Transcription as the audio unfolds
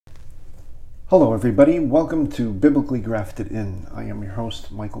Hello everybody, welcome to Biblically Grafted In. I am your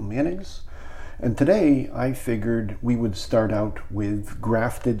host, Michael Mannings, and today I figured we would start out with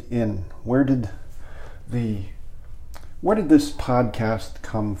Grafted In. Where did this podcast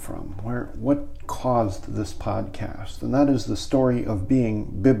come from? What caused this podcast? And that is the story of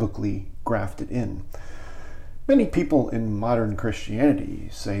being biblically grafted in. Many people in modern Christianity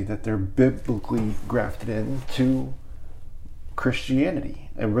say that they're biblically grafted into Christianity,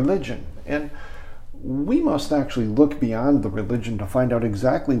 a religion, and we must actually look beyond the religion to find out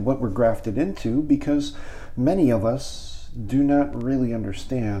exactly what we're grafted into, because many of us do not really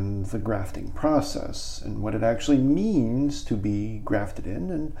understand the grafting process and what it actually means to be grafted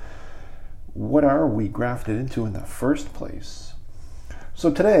in, and what are we grafted into in the first place.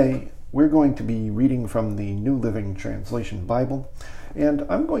 So today we're going to be reading from the New Living Translation Bible, and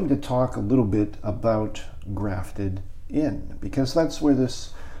I'm going to talk a little bit about grafted in, because that's where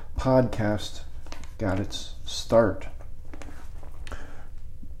this podcast got its start.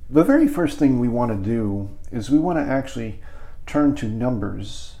 The very first thing we want to do is we want to actually turn to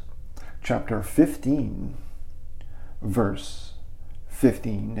Numbers chapter 15, verse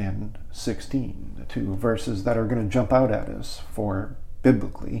 15 and 16, the two verses that are going to jump out at us for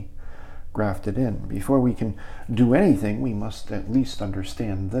biblically grafted in. Before we can do anything, we must at least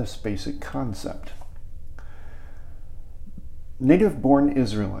understand this basic concept. Native-born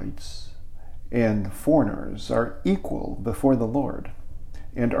Israelites and foreigners are equal before the Lord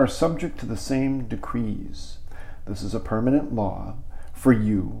and are subject to the same decrees. This is a permanent law for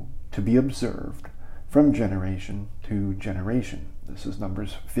you to be observed from generation to generation. This is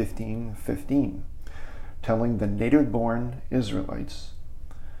Numbers 15:15, telling the native-born Israelites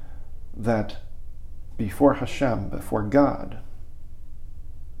that before Hashem, before God,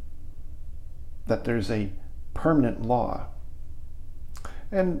 that there's a permanent law.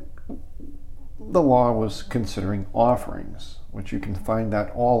 And the law was considering offerings, which you can find that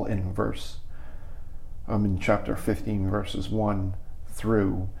all in in chapter 15, verses 1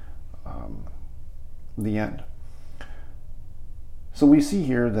 through the end. So we see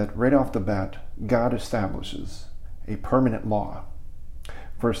here that right off the bat, God establishes a permanent law.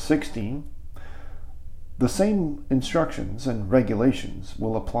 Verse 16, the same instructions and regulations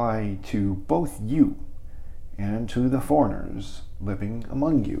will apply to both you and to the foreigners living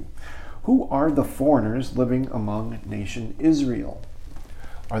among you. Who are the foreigners living among nation Israel?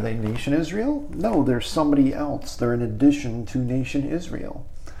 Are they nation Israel? No, they're somebody else. They're in addition to nation Israel.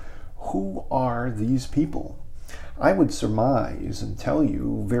 Who are these people? I would surmise and tell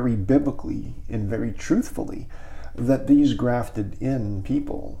you very biblically and very truthfully that these grafted in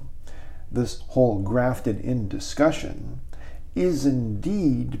people, this whole grafted in discussion, is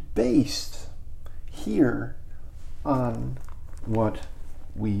indeed based here on what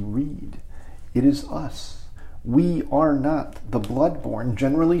we read. It is us. We are not the bloodborn,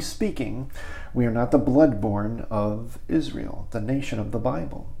 generally speaking, we are not the bloodborn of Israel, the nation of the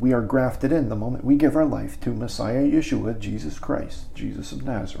Bible. We are grafted in the moment we give our life to Messiah Yeshua, Jesus Christ, Jesus of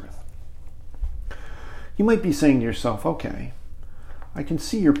Nazareth. You might be saying to yourself, okay, I can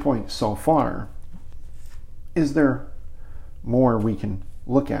see your point so far. Is there more we can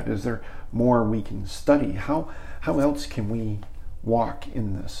look at? Is there more we can study? How else can we walk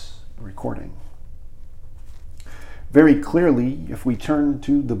in this recording? Very clearly, if we turn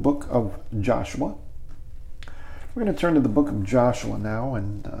to the book of Joshua, we're going to turn to the book of Joshua now,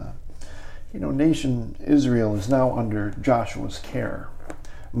 and nation Israel is now under Joshua's care.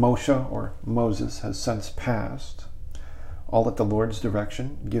 Moshe, or Moses, has since passed, all at the Lord's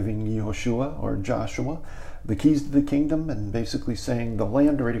direction, giving Yehoshua, or Joshua, the keys to the kingdom, and basically saying, the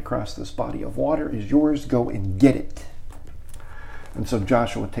land right across this body of water is yours, go and get it. And so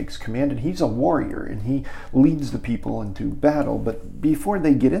Joshua takes command, and he's a warrior, and he leads the people into battle. But before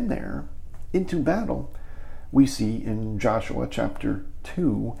they get into battle, we see in Joshua chapter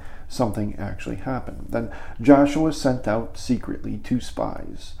 2, something actually happened. Then Joshua sent out secretly 2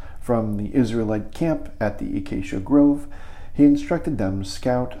 spies from the Israelite camp at the Acacia Grove. He instructed them to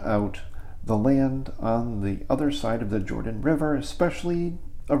scout out the land on the other side of the Jordan River, especially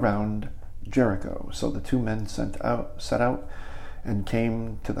around Jericho. So the 2 men set out and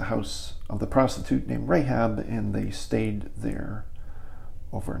came to the house of the prostitute named Rahab, and they stayed there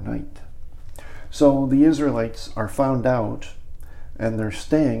overnight. So the Israelites are found out, and they're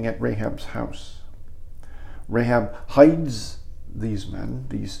staying at Rahab's house. Rahab hides these men,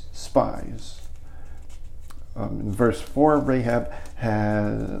 these spies. In verse 4, Rahab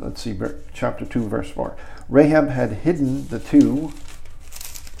had, chapter 2, verse 4. Rahab had hidden the 2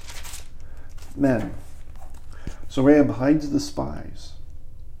 men. So Rahab hides the spies.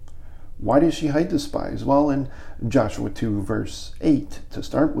 Why does she hide the spies? Well, in Joshua 2, verse 8, to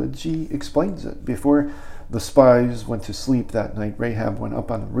start with, she explains it. Before the spies went to sleep that night, Rahab went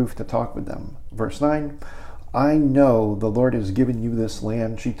up on the roof to talk with them. Verse 9, I know the Lord has given you this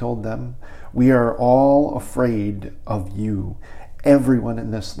land, she told them. We are all afraid of you. Everyone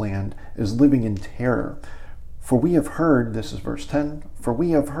in this land is living in terror. For we have heard, this is verse 10, for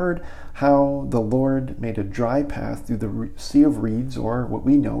we have heard how the Lord made a dry path through the Sea of Reeds, or what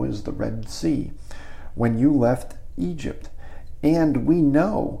we know as the Red Sea, when you left Egypt. And we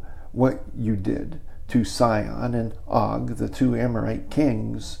know what you did to Sihon and Og, the two Amorite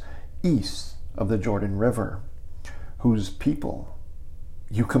kings, east of the Jordan River, whose people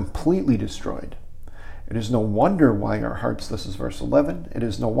you completely destroyed. It is no wonder why our hearts, this is verse 11, it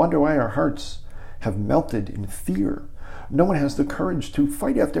is no wonder why our hearts have melted in fear. No one has the courage to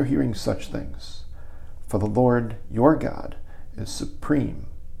fight after hearing such things. For the Lord your God is supreme.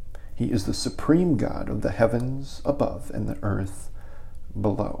 He is the supreme God of the heavens above and the earth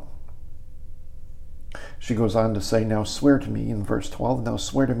below. She goes on to say, now swear to me, in verse 12, now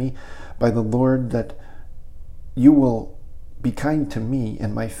swear to me by the Lord that you will be kind to me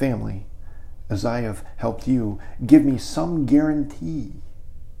and my family as I have helped you. Give me some guarantee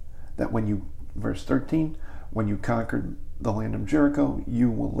that when you, verse 13, when you conquered the land of Jericho,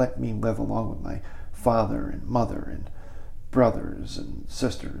 you will let me live along with my father and mother and brothers and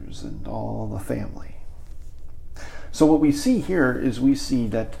sisters and all the family. So what we see here is we see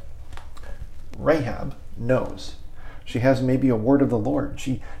that Rahab knows. She has maybe a word of the Lord.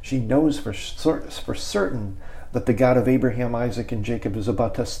 She knows for certain that the God of Abraham, Isaac, and Jacob is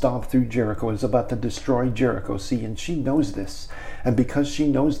about to stomp through Jericho, is about to destroy Jericho. See, and she knows this. And because she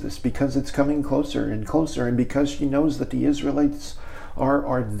knows this, because it's coming closer and closer, and because she knows that the Israelites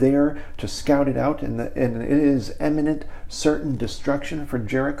are there to scout it out, and it is imminent, certain destruction for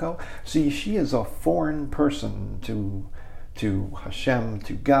Jericho. See, she is a foreign person to Hashem,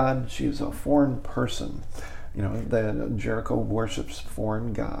 to God. She is a foreign person. You know, the Jericho worships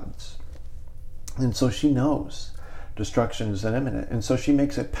foreign gods. And so she knows destruction is imminent. And so she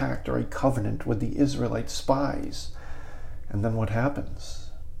makes a pact or a covenant with the Israelite spies. And then what happens?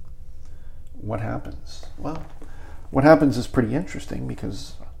 What happens? Well, what happens is pretty interesting,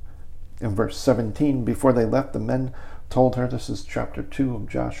 because in verse 17, before they left, the men told her, this is chapter 2 of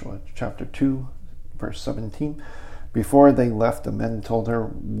Joshua, chapter 2, verse 17, before they left, the men told her,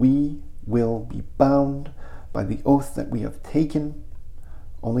 we will be bound by the oath that we have taken.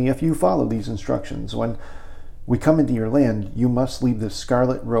 Only if you follow these instructions, when we come into your land, you must leave the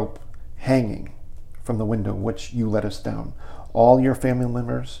scarlet rope hanging from the window which you let us down. All your family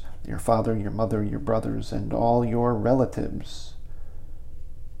members, your father, your mother, your brothers, and all your relatives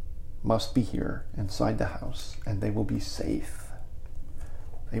must be here inside the house, and they will be safe.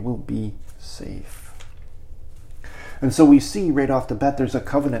 They will be safe. And so we see right off the bat there's a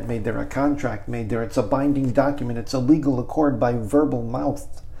covenant made there, a contract made there. It's a binding document. It's a legal accord by verbal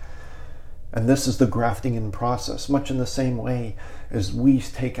mouth. And this is the grafting in process, much in the same way as we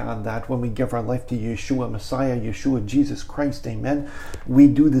take on that when we give our life to Yeshua, Messiah, Yeshua, Jesus Christ, amen. We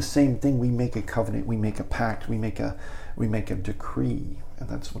do the same thing. We make a covenant, we make a pact, we make a decree. And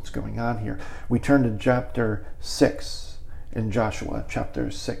that's what's going on here. We turn to chapter 6 in Joshua,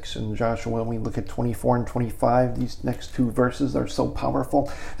 chapter 6 in Joshua, and we look at 24 and 25. These next two verses are so powerful.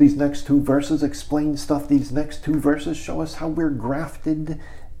 These next two verses explain stuff. These next two verses show us how we're grafted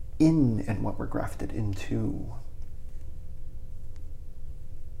in and what we're grafted into.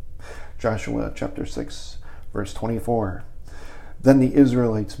 Joshua chapter 6, verse 24. Then the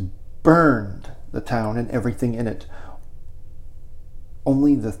Israelites burned the town and everything in it.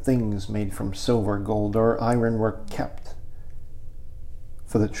 Only the things made from silver, gold, or iron were kept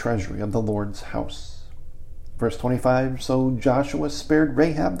for the treasury of the Lord's house. Verse 25, so Joshua spared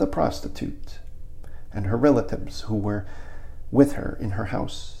Rahab the prostitute and her relatives who were with her in her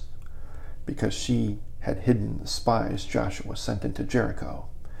house, because she had hidden the spies Joshua sent into Jericho.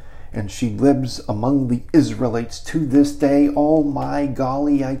 And she lives among the Israelites to this day. Oh my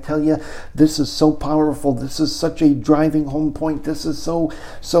golly, I tell you, this is so powerful. This is such a driving home point. This is so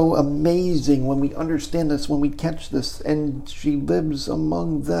amazing when we understand this, when we catch this. And she lives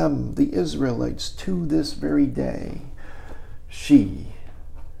among them, the Israelites, to this very day. She,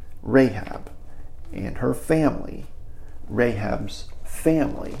 Rahab, and her family, Rahab's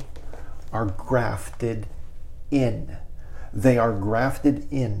family, are grafted in. They are grafted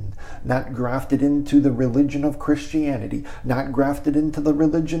in, not grafted into the religion of Christianity, not grafted into the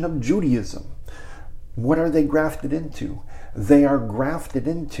religion of Judaism. What are they grafted into? They are grafted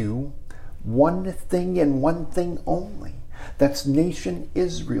into one thing and one thing only. That's nation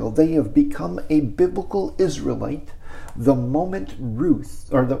Israel. They have become a biblical Israelite the moment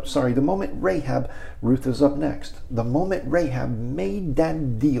the moment Rahab, Ruth is up next, the moment Rahab made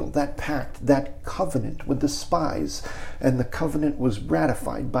that deal, that pact, that covenant with the spies, and the covenant was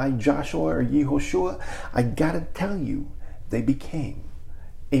ratified by Joshua or Yehoshua, I gotta tell you, they became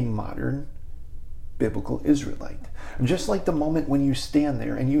a modern biblical Israelite. Just like the moment when you stand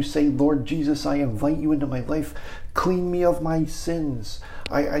there and you say, Lord Jesus, I invite you into my life. Clean me of my sins.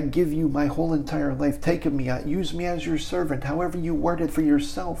 I give you my whole entire life. Take of me. Use me as your servant. However you word it for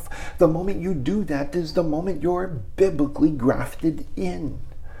yourself. The moment you do that is the moment you're biblically grafted in.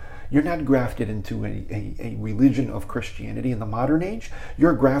 You're not grafted into a religion of Christianity in the modern age.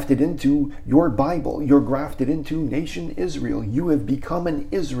 You're grafted into your Bible. You're grafted into nation Israel. You have become an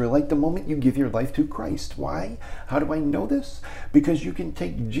Israelite the moment you give your life to Christ. Why? How do I know this? Because you can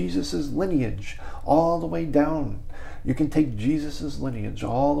take Jesus' lineage all the way down. You can take Jesus' lineage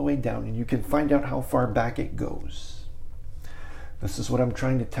all the way down, and you can find out how far back it goes. This is what I'm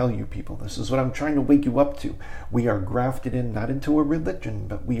trying to tell you, people. This is what I'm trying to wake you up to. We are grafted in, not into a religion,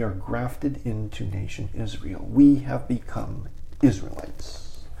 but we are grafted into nation Israel. We have become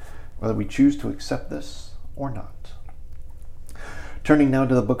Israelites, whether we choose to accept this or not. Turning now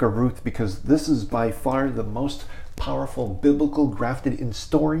to the book of Ruth, because this is by far the most powerful biblical grafted in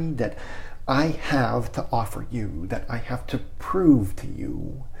story that I have to offer you, that I have to prove to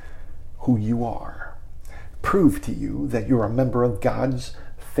you who you are. Prove to you that you're a member of God's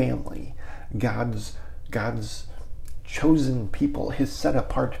family, God's chosen people, his set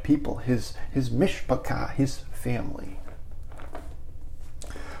apart people, his mishpachah, his family.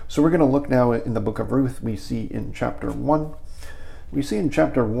 So we're going to look now in the book of Ruth. We see in chapter 1,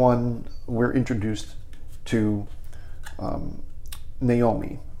 we're introduced to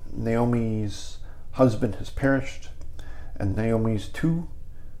Naomi. Naomi's husband has perished, and Naomi's 2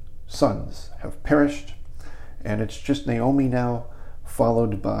 sons have perished. And it's just Naomi now,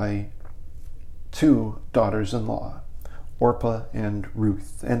 followed by 2 daughters-in-law, Orpah and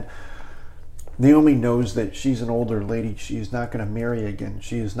Ruth. And Naomi knows that she's an older lady. She's not going to marry again.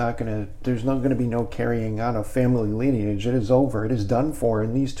 There's not going to be no carrying on of family lineage. It is over. It is done for.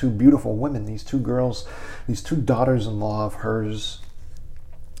 And these 2 beautiful women, these 2 girls, these 2 daughters-in-law of hers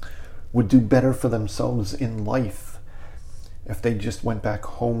would do better for themselves in life if they just went back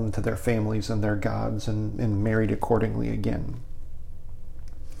home to their families and their gods and married accordingly again.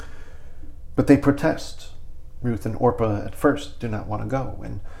 But they protest. Ruth and Orpah at first do not want to go.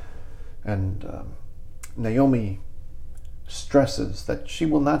 And Naomi stresses that she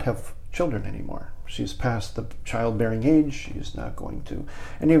will not have children anymore. She's past the childbearing age. She is not going to.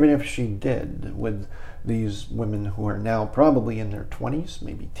 And even if she did, with these women who are now probably in their 20s,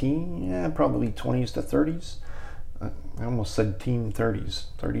 maybe probably 20s to 30s, I almost said teen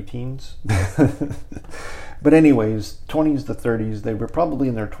 30s, 30 teens. But anyways, 20s to 30s, they were probably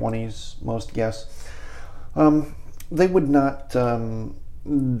in their 20s, most guess. They would not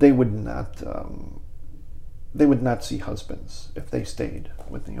see husbands if they stayed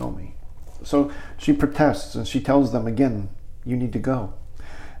with Naomi. So she protests and she tells them again, you need to go.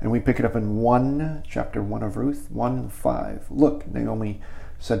 And we pick it up in chapter 1 of Ruth, 1:5. Look, Naomi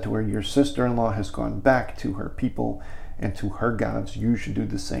said to her, your sister-in-law has gone back to her people and to her gods. You should do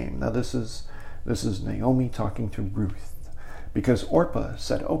the same. Now this is Naomi talking to Ruth, because Orpah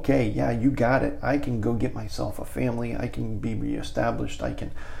said, okay, yeah, you got it. I can go get myself a family. I can be reestablished. I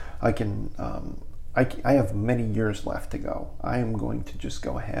have many years left to go. I am going to just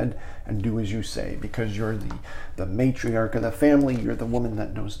go ahead and do as you say, because you're the matriarch of the family. You're the woman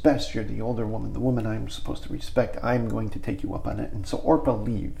that knows best. You're the older woman, the woman I'm supposed to respect. I'm going to take you up on it. And so Orpah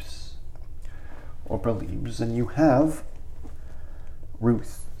leaves. And you have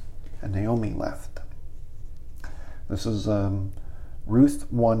Ruth and Naomi left. This is Ruth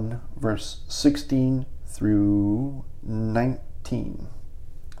 1, verse 16 through 19.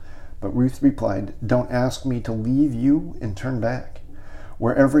 But Ruth replied, don't ask me to leave you and turn back.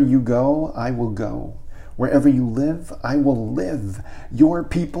 Wherever you go, I will go. Wherever you live, I will live. Your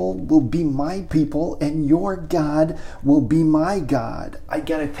people will be my people, and your God will be my God. I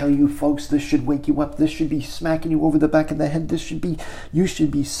gotta tell you, folks, this should wake you up. This should be smacking you over the back of the head. You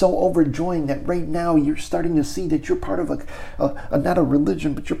should be so overjoyed that right now you're starting to see that you're part of not a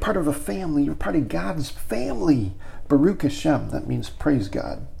religion, but you're part of a family. You're part of God's family. Baruch Hashem, that means praise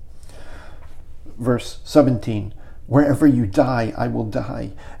God. Verse 17, wherever you die, I will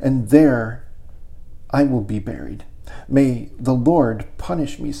die, and there I will be buried. May the Lord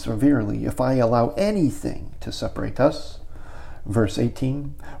punish me severely if I allow anything to separate us. Verse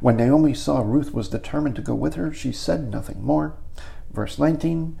 18, when Naomi saw Ruth was determined to go with her, she said nothing more. Verse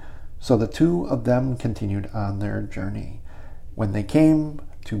 19, so the two of them continued on their journey. When they came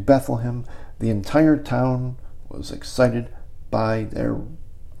to Bethlehem, the entire town was excited by their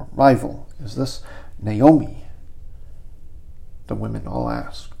arrival. Is this Naomi? The women all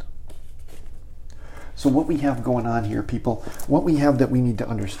asked. So what we have going on here, people, what we have that we need to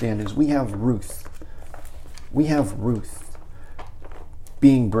understand is we have Ruth. We have Ruth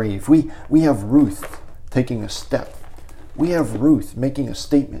being brave. We have Ruth taking a step. We have Ruth making a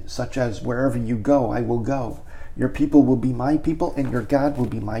statement such as, wherever you go, I will go. Your people will be my people, and your God will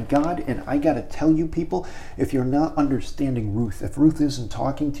be my God. And I got to tell you, people, if you're not understanding Ruth, if Ruth isn't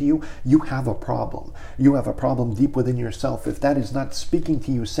talking to you, you have a problem. You have a problem deep within yourself. If that is not speaking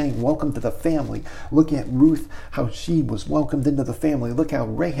to you, saying, welcome to the family. Look at Ruth, how she was welcomed into the family. Look how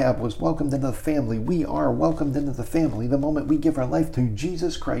Rahab was welcomed into the family. We are welcomed into the family the moment we give our life to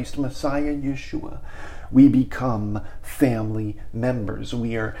Jesus Christ, Messiah, Yeshua. We become family members.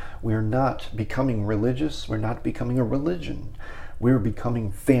 We're not becoming religious. We're not becoming a religion. We're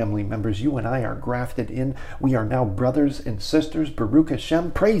becoming family members. You and I are grafted in. We are now brothers and sisters. Baruch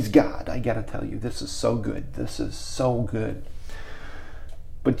Hashem. Praise God. I got to tell you, this is so good. This is so good.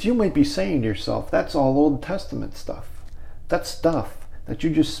 But you might be saying to yourself, that's all Old Testament stuff. That stuff that you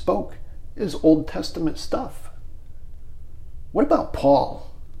just spoke is Old Testament stuff. What about Paul?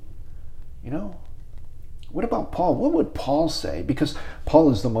 What about Paul? What would Paul say? Because Paul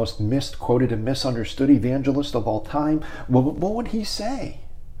is the most misquoted and misunderstood evangelist of all time. What would he say?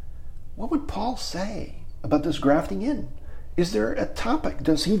 What would Paul say about this grafting in? Is there a topic?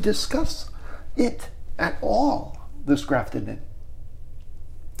 Does he discuss it at all, this grafted in?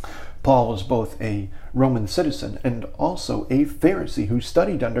 Paul was both a Roman citizen and also a Pharisee who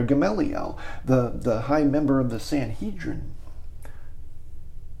studied under Gamaliel, the high member of the Sanhedrin.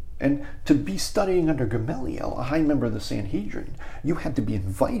 And to be studying under Gamaliel, a high member of the Sanhedrin, you had to be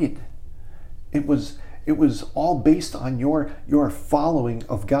invited. It was all based on your following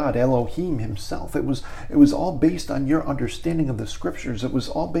of God, Elohim himself. It was all based on your understanding of the scriptures. It was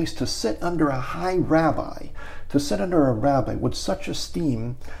all based to sit under a high rabbi. To sit under a rabbi with such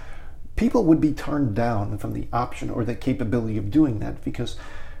esteem, people would be turned down from the option or the capability of doing that because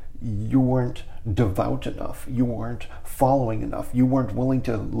you weren't devout enough. You weren't following enough. You weren't willing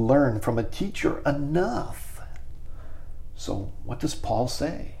to learn from a teacher enough. So what does Paul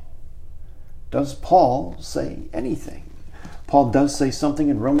say? Does Paul say anything? Paul does say something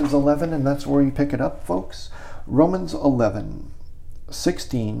in Romans 11, and that's where you pick it up, folks. Romans 11,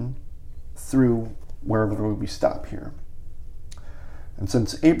 16 through wherever we stop here. And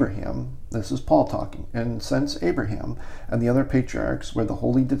since Abraham, this is Paul talking, and since Abraham and the other patriarchs were the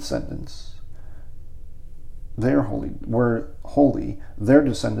holy descendants, were holy, their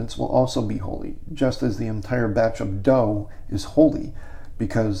descendants will also be holy, just as the entire batch of dough is holy,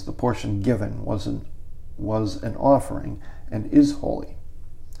 because the portion given was an offering and is holy.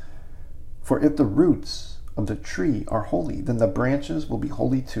 For if the roots of the tree are holy, then the branches will be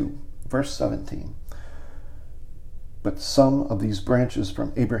holy too. Verse 17. But some of these branches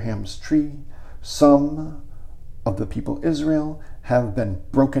from Abraham's tree, some of the people Israel, have been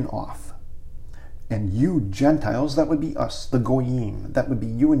broken off. And you Gentiles, that would be us, the Goyim, that would be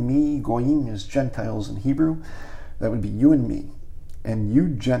you and me. Goyim is Gentiles in Hebrew. That would be you and me. And you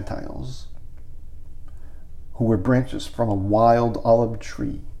Gentiles, who were branches from a wild olive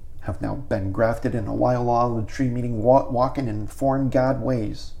tree, have now been grafted in a wild olive tree, meaning walking in foreign God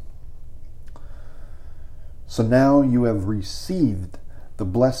ways. So now you have received the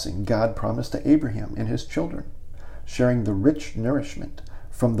blessing God promised to Abraham and his children, sharing the rich nourishment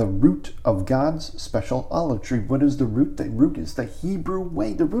from the root of God's special olive tree. What is the root? The root is the Hebrew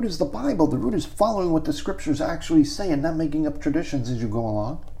way. The root is the Bible. The root is following what the scriptures actually say and not making up traditions as you go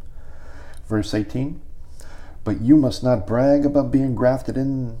along. Verse 18, but you must not brag about being grafted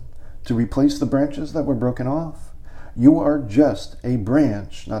in to replace the branches that were broken off. You are just a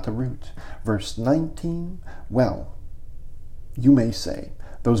branch, not a root. Verse 19, well, you may say,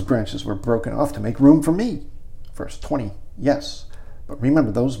 those branches were broken off to make room for me. Verse 20, yes. But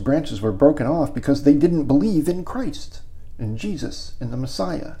remember, those branches were broken off because they didn't believe in Christ, in Jesus, in the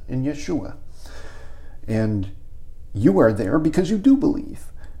Messiah, in Yeshua. And you are there because you do believe.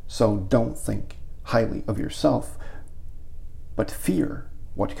 So don't think highly of yourself, but fear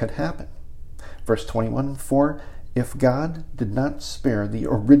what could happen. Verse 21, for if God did not spare the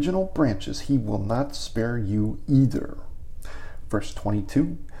original branches, he will not spare you either. Verse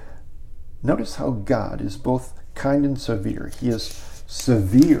 22, notice how God is both kind and severe. He is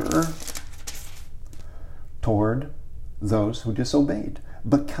severe toward those who disobeyed,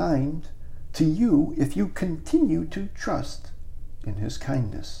 but kind to you if you continue to trust in his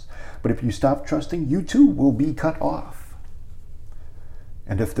kindness. But if you stop trusting, you too will be cut off.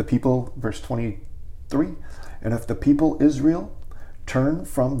 And if the people, verse 23, and if the people Israel turn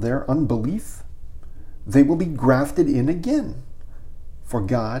from their unbelief, they will be grafted in again. For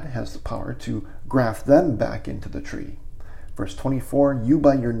God has the power to graft them back into the tree. Verse 24, you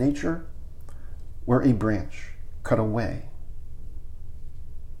by your nature were a branch cut away.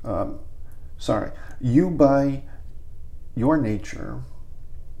 You by your nature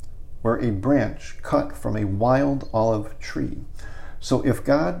were a branch cut from a wild olive tree. So if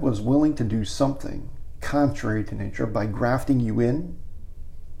God was willing to do something contrary to nature by grafting you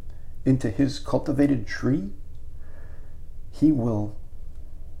into his cultivated tree, he will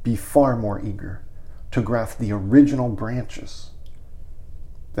be far more eager to graft the original branches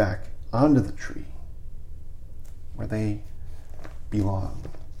back onto the tree where they belong.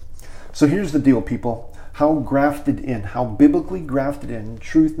 So here's the deal, people. How grafted in, how biblically grafted in,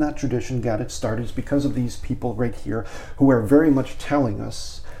 truth, not tradition, got its start is because of these people right here who are very much telling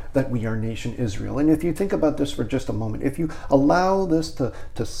us that we are nation Israel. And if you think about this for just a moment, if you allow this to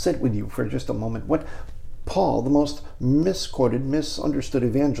sit with you for just a moment, what Paul, the most misquoted, misunderstood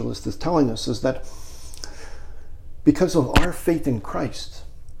evangelist, is telling us is that because of our faith in Christ,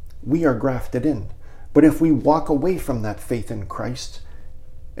 we are grafted in. But if we walk away from that faith in Christ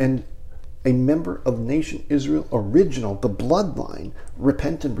and a member of nation Israel, original, the bloodline,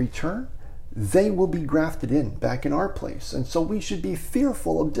 repent and return, they will be grafted in back in our place. And so we should be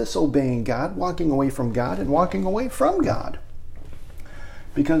fearful of disobeying God, walking away from God, and walking away from God.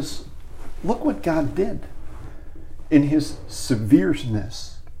 Because look what God did in his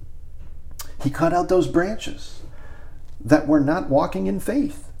severeness. He cut out those branches that were not walking in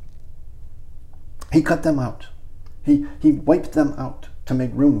faith. He cut them out. He wiped them out to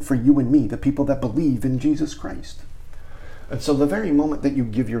make room for you and me, the people that believe in Jesus Christ. And so the very moment that you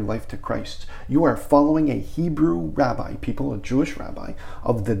give your life to Christ, you are following a Hebrew rabbi, a Jewish rabbi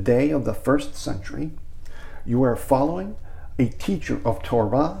of the day of the first century. You are following a teacher of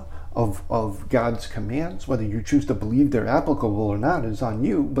Torah, of God's commands. Whether you choose to believe they're applicable or not is on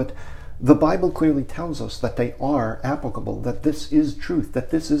you, but the Bible clearly tells us that they are applicable, that this is truth, that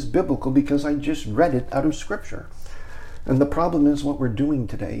this is biblical, because I just read it out of Scripture. And the problem is what we're doing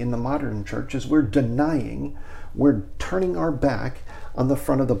today in the modern church is we're turning our back on the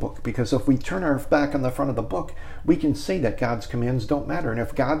front of the book. Because if we turn our back on the front of the book, we can say that God's commands don't matter. And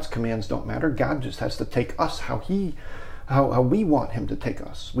if God's commands don't matter, God just has to take us how we want him to take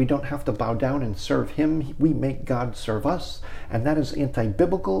us. We don't have to bow down and serve him. We make God serve us. And that is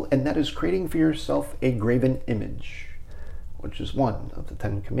anti-biblical, and that is creating for yourself a graven image, which is one of the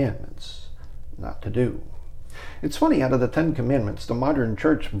 10 Commandments not to do. It's funny, out of the 10 Commandments, the modern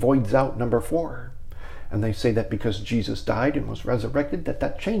church voids out number 4. And they say that because Jesus died and was resurrected,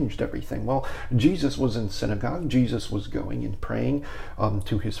 that changed everything. Well, Jesus was in synagogue. Jesus was going and praying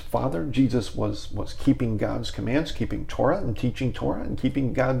to his Father. Jesus was keeping God's commands, keeping Torah and teaching Torah and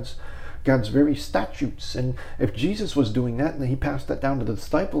keeping God's very statutes. And if Jesus was doing that and he passed that down to the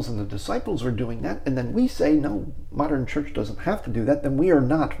disciples and the disciples were doing that, and then we say, no, modern church doesn't have to do that, then we are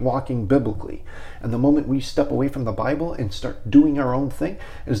not walking biblically. And the moment we step away from the Bible and start doing our own thing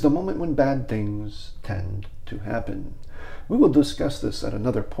is the moment when bad things tend to happen. We will discuss this at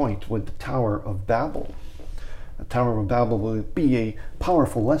another point with the Tower of Babel. The Tower of Babel will be a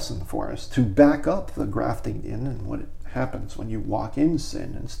powerful lesson for us to back up the grafting in and what it happens when you walk in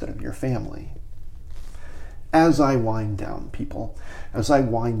sin instead of your family. As I wind down, people, I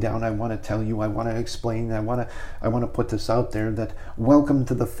want to tell you, I want to explain, I want to put this out there, that welcome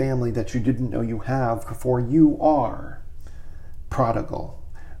to the family that you didn't know you have, for you are prodigal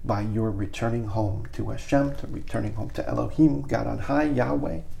by your returning home to Hashem, to returning home to Elohim, God on high,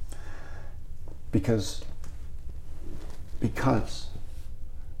 Yahweh, because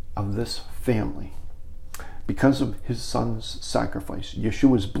of this family. Because of his son's sacrifice,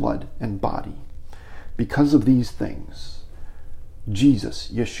 Yeshua's blood and body, because of these things, Jesus,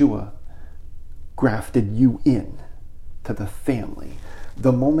 Yeshua, grafted you in to the family.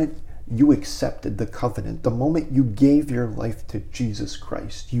 The moment you accepted the covenant, the moment you gave your life to Jesus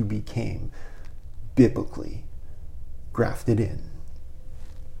Christ, you became biblically grafted in.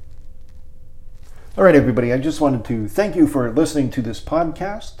 All right, everybody, I just wanted to thank you for listening to this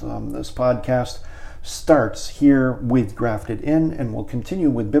podcast. This podcast starts here with Grafted In and will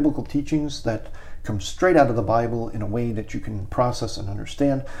continue with biblical teachings that come straight out of the Bible in a way that you can process and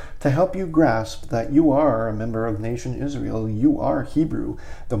understand to help you grasp that you are a member of Nation Israel. You are Hebrew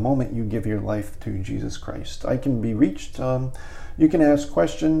the moment you give your life to Jesus Christ. I can be reached. You can ask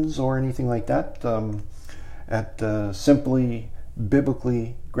questions or anything like that at simply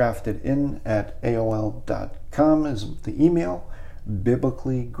biblicallygraftedin@aol.com is the email.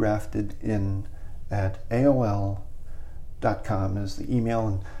 biblicallygraftedin@aol.com is the email,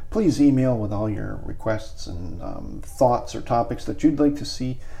 and please email with all your requests and thoughts or topics that you'd like to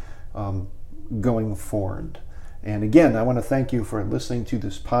see going forward. And again, I want to thank you for listening to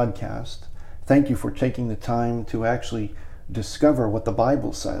this podcast. Thank you for taking the time to actually discover what the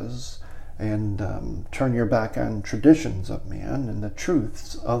Bible says and turn your back on traditions of man and the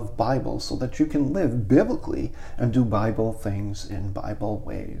truths of Bible so that you can live biblically and do Bible things in Bible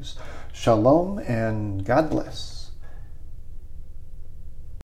ways. Shalom and God bless.